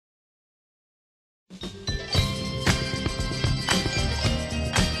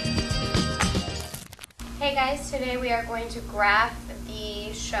Hey guys, today we are going to graph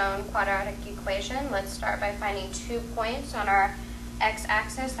the shown quadratic equation. Let's start by finding 2 points on our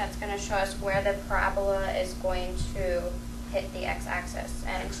x-axis. That's going to show us where the parabola is going to hit the x-axis.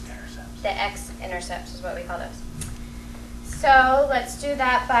 And the x-intercepts is what we call those. So let's do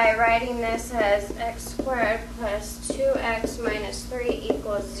that by writing this as x squared plus 2x minus 3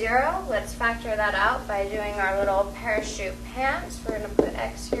 equals 0. Let's factor that out by doing our little parachute pants. We're going to put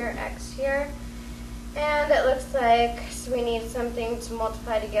x here, and it looks like we need something to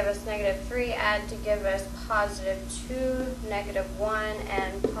multiply to give us -3, add to give us +2, -1,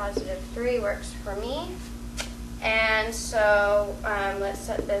 and +3 works for me. And so let's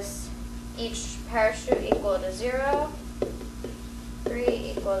set this each parachute equal to 0.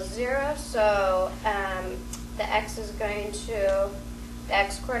 3 equals 0. So the x is going to, the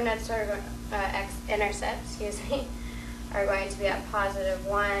x coordinates are x-intercepts, are going to be at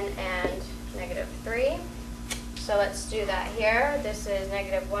 +1 and -3. So let's do that here. This is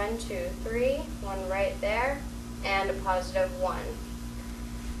 -1, 2, 3, 1 right there, and a +1.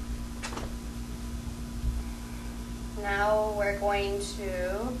 Now we're going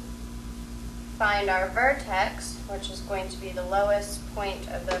to find our vertex, which is going to be the lowest point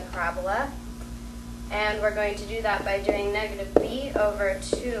of the parabola. And we're going to do that by doing -b over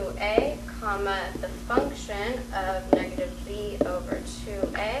 2a, comma, the function of -b over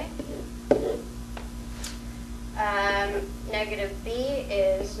 2a. -b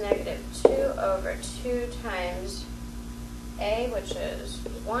is -2 over 2 times a, which is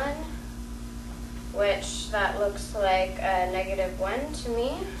 1, which that looks like a -1 to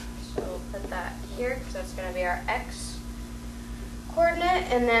me. So we'll put that here because that's going to be our x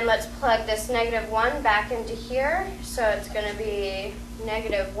coordinate. And then let's plug this -1 back into here. So it's going to be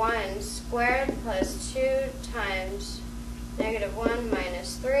 -1 squared plus 2 times -1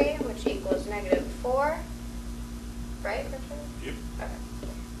 minus 3, which equals -4. Right, Richard? Yep. Okay.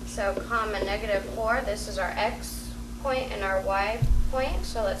 So comma -4, this is our x point and our y point.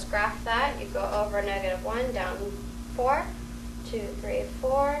 So let's graph that. You go over -1, down 4, 2, 3,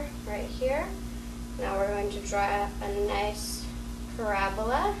 4, right here. Now we're going to draw a nice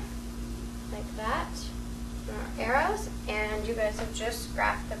parabola, like that, and our arrows, and you guys have just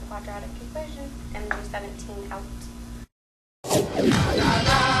graphed the quadratic equation, mg17 out.